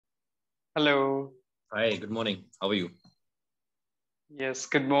Hello. Hi, good morning. How are you? Yes,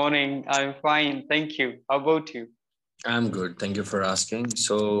 good morning. I'm fine. Thank you. How about you? I'm good. Thank you for asking.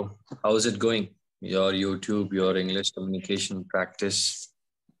 So, how's it going? Your YouTube, your English communication practice?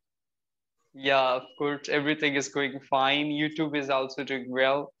 Yeah, of course, everything is going fine. YouTube is also doing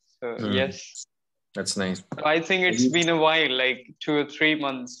well. So, Hmm, yes. that's nice. So I think it's been a while, like 2 or 3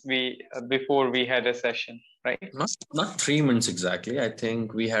 months before we had a session, right? Not 3 months exactly. I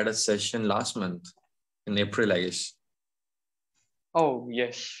think we had a session last month in April, I guess. Oh,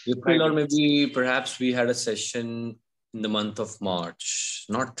 yes, April, or maybe. maybe perhaps we had a session in the month of March.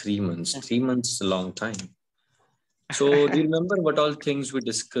 Not 3 months. 3 months is a long time. So, do you remember what all things we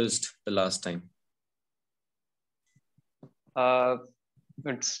discussed the last time? uh,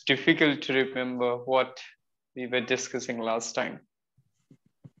 it's difficult to remember what we were discussing last time.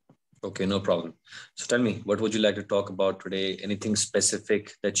 Okay, no problem. So tell me, what would you like to talk about today? Anything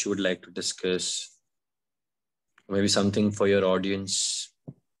specific that you would like to discuss? Maybe something for your audience?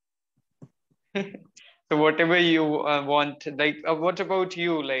 So whatever you want, like, what about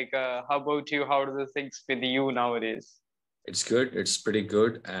you? Like, how about you? How are the things with you nowadays? It's good. It's pretty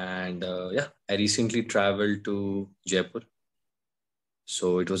good. And yeah, I recently traveled to Jaipur.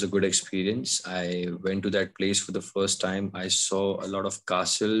 So it was a good experience. I went to that place for the first time. I saw a lot of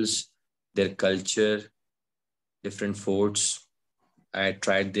castles, their culture, different forts. I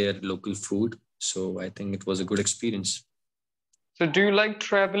tried their local food. So I think it was a good experience. So do you like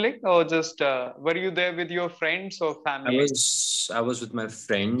traveling, or just were you there with your friends or I family? was with my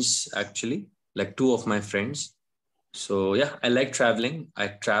friends actually, like two of my friends. So yeah, I like traveling. I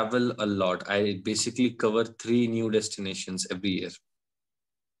travel a lot. I basically cover three new destinations every year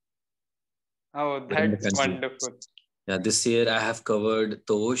Oh, within the that's country. wonderful. Yeah, this year I have covered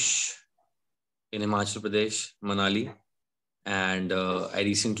Tosh in Himachal Pradesh, Manali, and I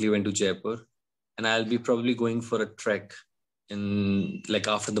recently went to Jaipur, and I'll be probably going for a trek in like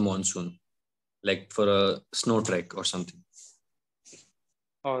after the monsoon, like for a snow trek or something.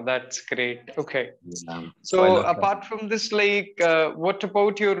 Oh, that's great. Okay. So I So love apart traveling. from this, like, what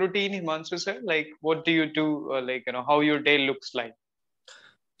about your routine, Himanshu sir? Like, what do you do? Like, how your day looks like?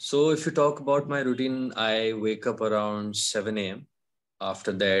 So if you talk about my routine, I wake up around 7 a.m.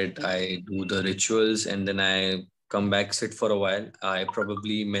 After that, Mhm. I do the rituals and then I come back, sit for a while. I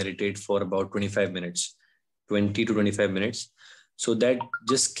probably meditate for about 25 minutes, 20 to 25 minutes. So that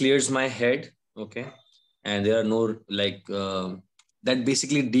just clears my head. Okay. And there are no that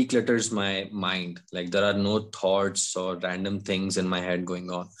basically declutters my mind. Like there are no thoughts or random things in my head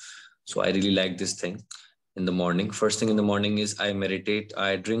going on. So I really like this thing in the morning. First thing in the morning is I meditate.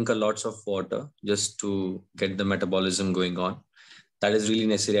 I drink a lots of water just to get the metabolism going on. That is really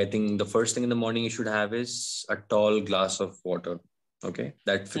necessary. I think the first thing in the morning you should have is a tall glass of water. Okay,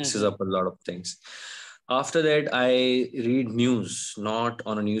 that fixes Mhm. up a lot of things. After that, I read news, not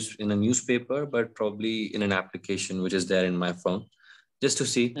on a news in a newspaper, but probably in an application which is there in my phone, just to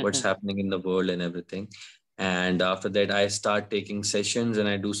see what's Mhm. happening in the world and everything. And after that, I start taking sessions and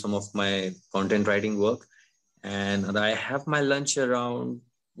I do some of my content writing work. And I have my lunch around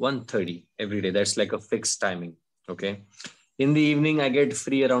 1:30 every day. That's like a fixed timing. Okay. In the evening, I get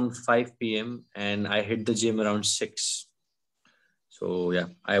free around 5 p.m. and I hit the gym around 6. So yeah,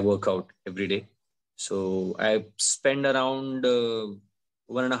 I work out every day. So I spend around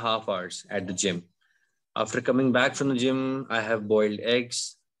 1.5 hours at the gym. After coming back from the gym, I have boiled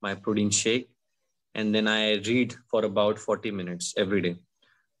eggs, my protein shake, and then I read for about 40 minutes every day.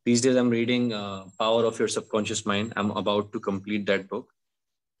 These days, I'm reading Power of Your Subconscious Mind. I'm about to complete that book.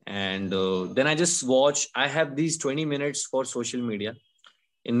 And then I just watch. I have these 20 minutes for social media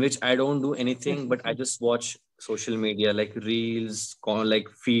in which I don't do anything, but I just watch social media like reels, like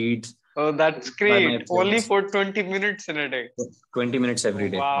feeds Oh, that's by my great. Only friends. for 20 minutes in a day. 20 minutes Oh, every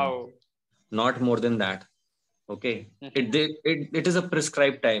day, wow. not more than that. Okay. Mhm. It is a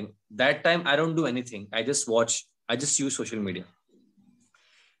prescribed time. That time I don't do anything. I just watch, I just use social media.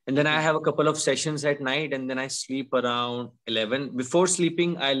 And then I Mhm. have a couple of sessions at night and then I sleep around 11. Before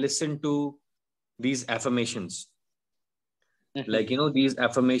sleeping, I listen to these affirmations, Mhm. like these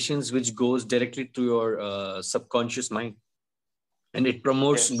affirmations which goes directly to your subconscious mind, and it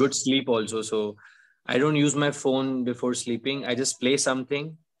promotes Yes. good sleep also. So I don't use my phone before sleeping. I just play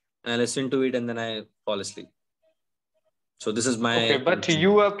something and I listen to it and then I fall asleep. So this is Okay, my but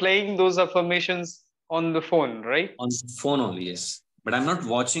you routine. are playing those affirmations on the phone, right? On phone only, yes, but I'm not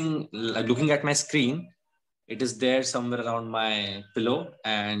watching, like looking at my screen. It is there somewhere around my pillow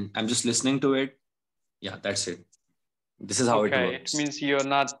and I'm just listening to it. Yeah, that's it. This is how it Okay, it works. means you're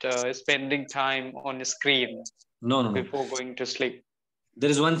not spending time on a screen No, no, no. before going to sleep. there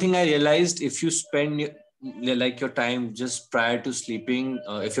is one thing I realized: if you spend like your time just prior to sleeping,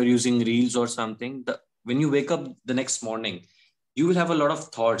 if you're using reels or something, when you wake up the next morning, you will have a lot of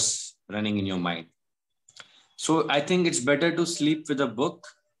thoughts running in your mind. So I think it's better to sleep with a book.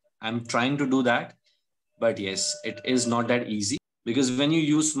 I'm trying to do that, but yes, it is not that easy, because when you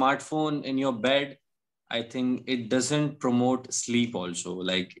use smartphone in your bed, I think it doesn't promote sleep also.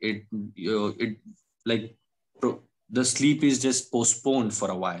 Like it like the sleep is just postponed for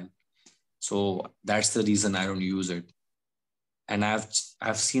a while. So that's the reason I don't use it. And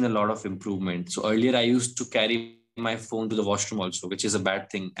I've seen a lot of improvement. So earlier I used to carry my phone to the washroom also, which is a bad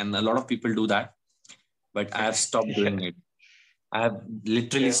thing, and a lot of people do that. But I have stopped doing Yeah. it. I have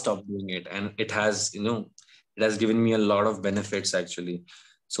literally Yeah. stopped doing it, and it has, it has given me a lot of benefits actually.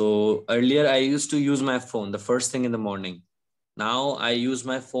 So earlier I used to use my phone the first thing in the morning. Now I use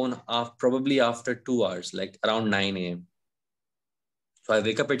my phone probably after 2 hours, like around 9 a.m. So I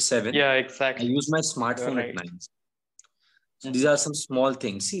wake up at 7. Yeah, I exactly. use my You're smartphone at right. 9. So these Mhm. are some small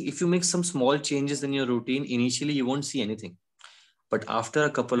things. See, if you make some small changes in your routine, initially you won't see anything. But after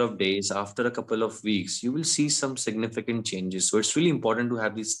a couple of days, after a couple of weeks, you will see some significant changes. So it's really important to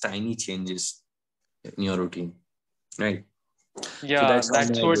have these tiny changes in your routine, right? So Yeah, that's how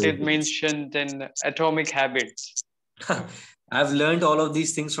that's I what do it it. mentioned in Atomic Habits. I've learned all of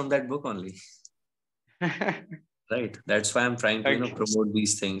these things from that book only, right? That's why I'm trying to, Okay. promote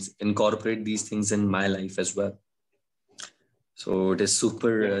these things, incorporate these things in my life as well. So it is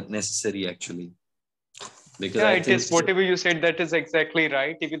super Yeah. necessary actually, because Yeah, I it think. is. Whatever you said, that is exactly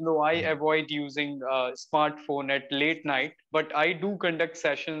right. Even though I avoid using smartphone at late night, but I do conduct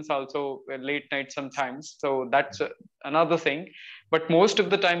sessions also late night sometimes. So that's another thing. But most of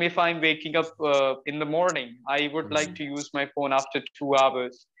the time, if I'm waking up in the morning, I would like to use my phone after 2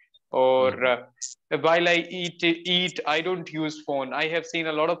 hours. Or Mhm. while I eat, I don't use phone. I have seen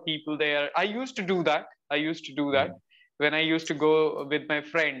a lot of people there. I used to do that. I used to do that Mhm. when I used to go with my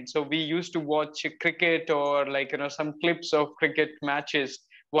friends. So we used to watch cricket or some clips of cricket matches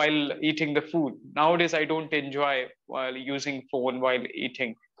while eating the food. Nowadays, I don't enjoy while using phone while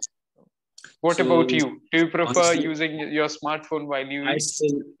eating. What So about you? Do you prefer honestly, using your smartphone while you eat?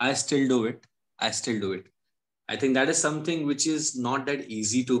 I still do it. I still do it. I think that is something which is not that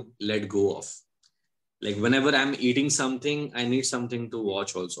easy to let go of. Like whenever I'm eating something, I need something to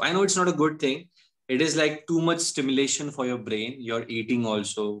watch also. I know it's not a good thing. It is like too much stimulation for your brain. You're eating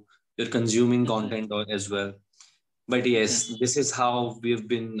also, you're consuming Mhm, content as well. But mhm. yes, this is how we've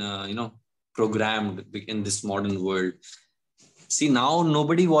been, programmed in this modern world. See, now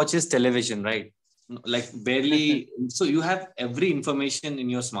nobody watches television, right? Like barely. So you have every information in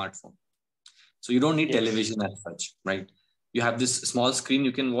your smartphone. So you don't need Yes. television as such, right? You have this small screen,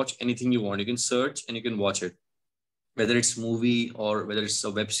 you can watch anything you want. You can search and you can watch it, whether it's movie or whether it's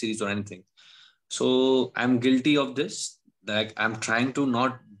a web series or anything. So I'm guilty of this. Like I'm trying to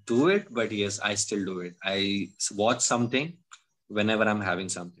not do it, but yes, I still do it. I watch something whenever I'm having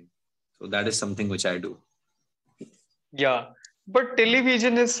something. So that is something which I do. Yeah, but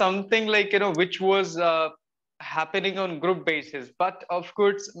television is something which was happening on group basis. But of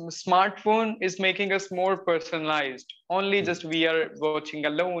course, smartphone is making us more personalized. Only just we are watching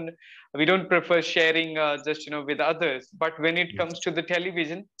alone. We don't prefer sharing just with others. But when it comes to the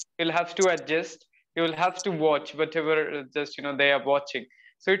television, you'll have to adjust. You'll have to watch whatever just they are watching.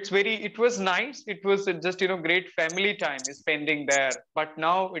 So it was nice. It was just great family time spending there. But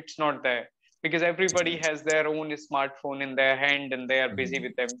now it's not there because everybody has their own smartphone in their hand and they are busy Mhm.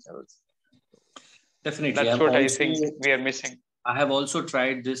 with themselves. Definitely. That's what I think we are missing. I have also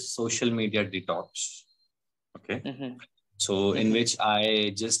tried this social media detox. Okay. Hmm. So in Hmm. which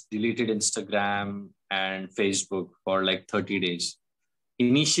I just deleted Instagram and Facebook for like 30 days.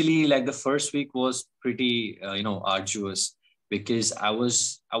 Initially, like the first week was pretty, arduous, because I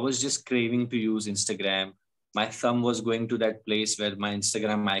was just craving to use Instagram. My thumb was going to that place where my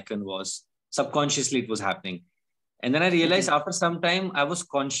Instagram icon was. Subconsciously, it was happening. And then I realized Hmm. after some time, I was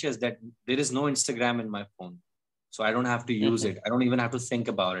conscious that there is no Instagram in my phone. So I don't have to use Hmm. it. I don't even have to think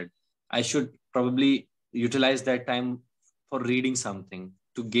about it. I should probably utilize that time for reading something,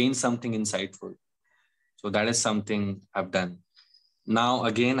 to gain something insightful. So that is something I've done. Now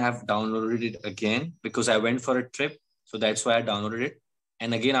again, I've downloaded it again because I went for a trip. So that's why I downloaded it.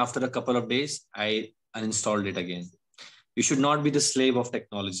 And again, after a couple of days, I uninstalled it again. You should not be the slave of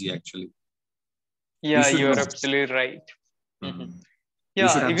technology, actually. You Yeah, should you are not. absolutely right. Hmm. Mhm. You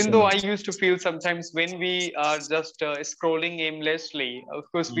should Yeah, have even some. though I used to feel sometimes when we are just scrolling aimlessly, of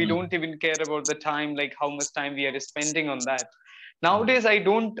course, we Mhm. don't even care about the time, like how much time we are spending on that. Mhm. Nowadays, I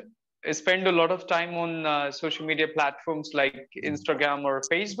don't. spend a lot of time on social media platforms like Instagram or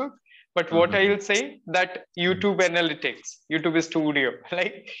Facebook. But what I Mhm. will say that YouTube analytics, YouTube Studio,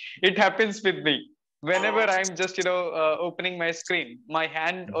 like it happens with me. Whenever I'm just opening my screen, my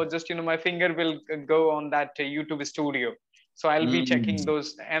hand or just my finger will go on that YouTube Studio. So I'll be checking Mm.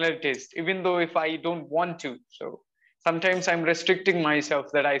 those analytics, even though if I don't want to. So sometimes I'm restricting myself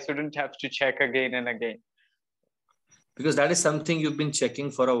that I shouldn't have to check again and again. Because that is something you've been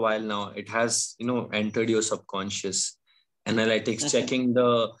checking for a while now. It has, entered your subconscious analytics, checking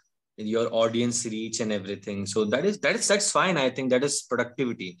the your audience reach and everything. So that's fine. I think that is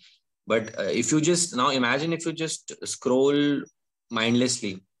productivity. But if you just now imagine if you just scroll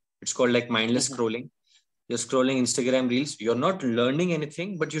mindlessly, it's called like mindless scrolling. You're scrolling Instagram reels. You're not learning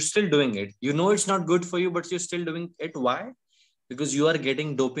anything, but you're still doing it. You know it's not good for you, but you're still doing it. Why? Because you are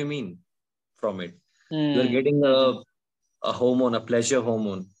getting dopamine from it. You are getting a hormone, a pleasure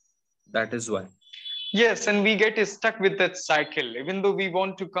hormone. That is why. Yes, and we get stuck with that cycle, even though we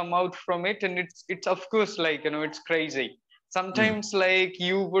want to come out from it, and it's of course like it's crazy. Mm. Sometimes like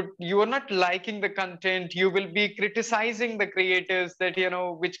you are not liking the content, you will be criticizing the creators that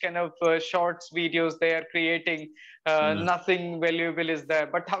which kind of shorts videos they are creating. Mm. Nothing valuable is there,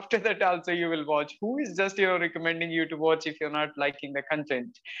 but after that also you will watch. Who is just recommending you to watch if you're not liking the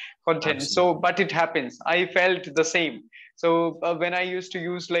content? So, Absolutely. but it happens. I felt the same. So when I used to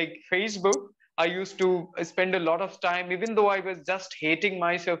use like Facebook. I used to spend a lot of time, even though I was just hating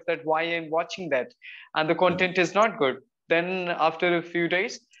myself that why I'm watching that and the Mm. content is not good. Then after a few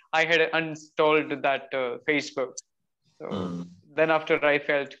days, I had uninstalled that Facebook. So Mm. then after I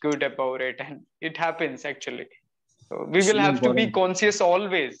felt good about it, and it happens actually. So we It's will really have to be important. conscious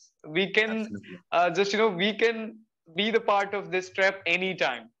always. We can Absolutely. just we can be the part of this trap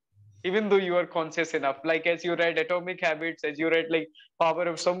anytime, even though you are conscious enough. Like as you read Atomic Habits, as you read like Power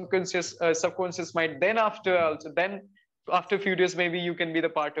of Subconscious Mind. Then after also, then after a few days, maybe you can be the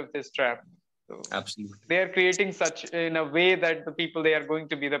part of this trap. So Absolutely. they are creating such in a way that the people they are going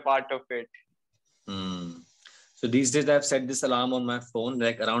to be the part of it. Mm. So these days I've set this alarm on my phone,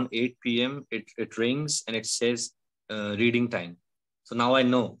 like around 8 p.m. It rings and it says reading time. So now I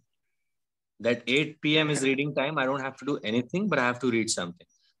know that 8 p.m. is reading time. I don't have to do anything, but I have to read something.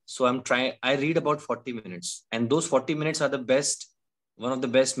 So I read about 40 minutes. And those 40 minutes are the best, one of the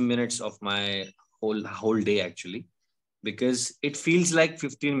best minutes of my whole day actually, because it feels like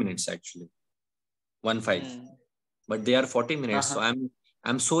 15 minutes actually, 1 5. Hmm. But they are 40 minutes. So Uh-huh.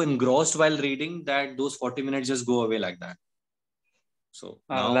 I'm so engrossed while reading that those 40 minutes just go away like that. So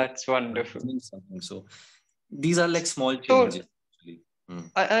Oh, now that's I'm wonderful. doing something. So these are like small So, changes actually.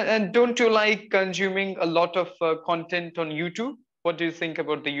 Mm. and don't you like consuming a lot of content on YouTube? What do you think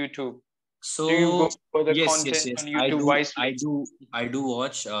about the YouTube? Do you So go for the yes, yes, content yes. on I YouTube do, wisely? I do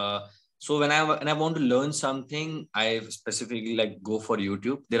watch. So when I want to learn something, I specifically like go for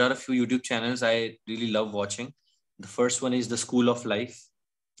YouTube. There are a few YouTube channels I really love watching. The first one is the School of Life.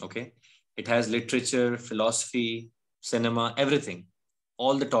 Okay, it has literature, philosophy, cinema, everything,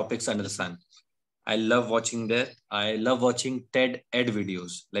 all the topics under the sun. I love watching that. I love watching TED Ed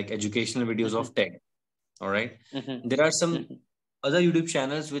videos, like educational videos Mhm, of TED. All right. mhm, There are some mhm, other YouTube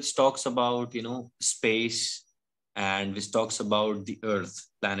channels which talks about, space and which talks about the Earth,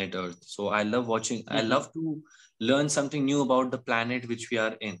 planet Earth. So I love watching, I mhm, love to learn something new about the planet which we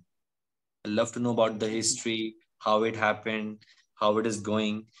are in. I love to know about the mhm. history, how it happened, how it is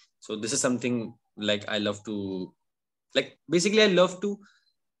going. So this is something like I love to, like basically I love to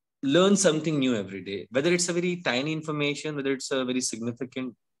learn something new every day, whether it's a very tiny information, whether it's a very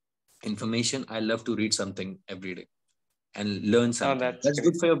significant information. I love to read something every day and learn Oh, something. that's That's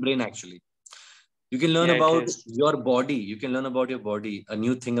good great. for your brain actually. You can learn Yeah, it about is. your body. You can learn about your body, a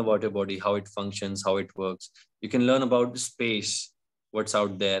new thing about your body, how it functions, how it works. You can learn about space, what's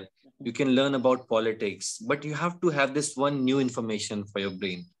out there. You can learn about politics, but you have to have this one new information for your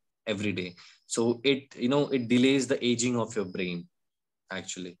brain every day. So it delays the aging of your brain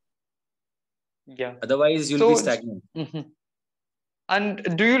actually. Yeah. Otherwise, you'll be So, stagnant. mhm.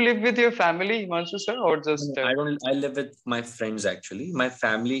 And do you live with your family, Mansu sir, or No, just no, I don't. I live with my friends actually. My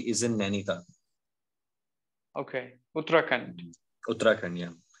family is in Nainital, okay, Uttarakhand? Uttarakhand. Yeah,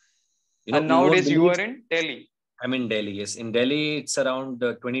 And you won't nowadays you believe. are in Delhi. I'm in Delhi. Yes, in Delhi it's around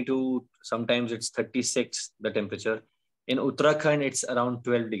 22. Sometimes it's 36. The temperature. In Uttarakhand it's around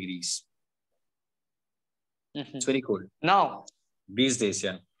 12 degrees. It's Mhm. very cold Now, these days.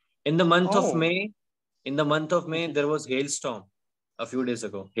 Yeah. In the month of oh, May, in the month of May mhm. there was hailstorm a few days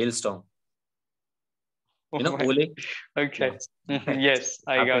ago. Hailstorm. Oh my, Ole. Yeah. okay. Mhm. Yes, It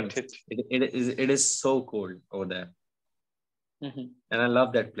I got happens. it. It is so cold over there. Mhm. and I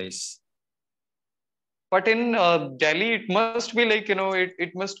love that place. But in Delhi, it must be like,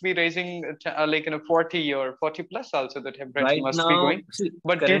 it must be raising like 40 or 40 plus also the temperature Right must be now, going. see,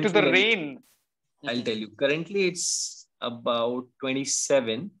 But due to the currently, rain, I'll Mhm, tell you, currently it's about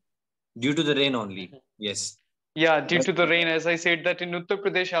 27 due to the rain only. mhm. Yes. Yeah, due But to the rain, as I said, that in Uttar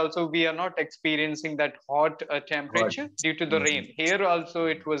Pradesh also we are not experiencing that hot hot. temperature due to the Mhm. rain. Here also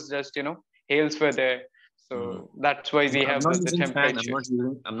it was just, hails were there. Mhm. So that's why we I'm have not the using fan. I'm not temperatures.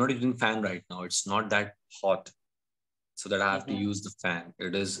 using. I'm not using fan right now. It's not that hot, so that I have to Mhm. use the fan.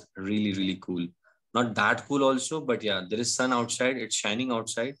 It is really really cool. Not that cool also, but yeah, there is sun outside. It's shining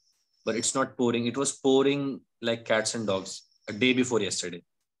outside, but it's not pouring. It was pouring like cats and dogs a day before yesterday,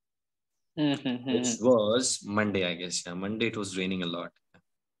 which Mhm. was Monday, I guess. Yeah, Monday it was raining a lot.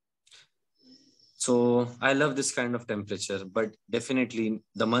 So I love this kind of temperature, but definitely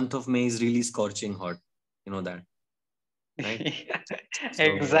the month of May is really scorching hot. You know that, right? So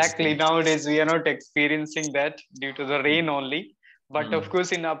Exactly. Nowadays, we are not experiencing that due to the rain only. But of mm.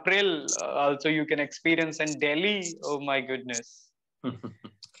 course, in April, also you can experience in Delhi. Oh my goodness.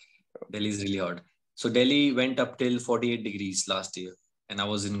 Delhi is really hot. So Delhi went up till 48 degrees last year, and I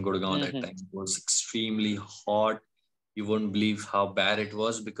was in Gurgaon that Mhm. time. It was extremely hot. You won't believe how bad it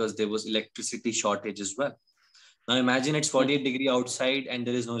was because there was electricity shortage as well. Now imagine it's 48 Mhm. degree outside and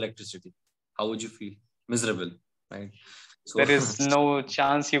there is no electricity. How would you feel? Miserable, right? So There is no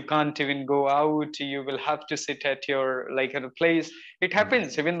chance you can't even go out. You will have to sit at your like at a place. It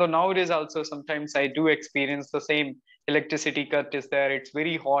happens, even though nowadays also sometimes I do experience the same electricity cut is there. It's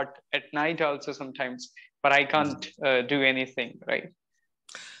very hot at night also sometimes, but I can't do anything, right?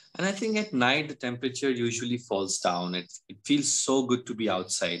 and I think at night the temperature usually falls down. It feels so good to be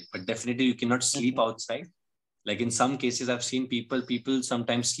outside, but definitely you cannot sleep Mhm. outside. Like in some cases, I've seen people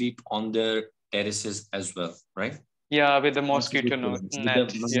sometimes sleep on their terraces as well, right? Yeah, with the That's a mosquito good point. With the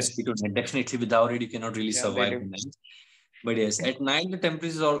net. Yes. mosquito net, definitely without it, you cannot really Yeah, they survive do. the night. But yes, at night the temperature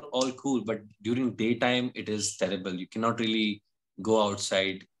is all cool, but during daytime it is terrible. You cannot really go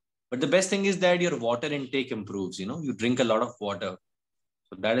outside. But the best thing is that your water intake improves. You drink a lot of water,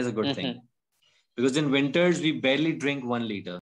 so that is a good thing. Mhm. Because in winters we barely drink 1 liter.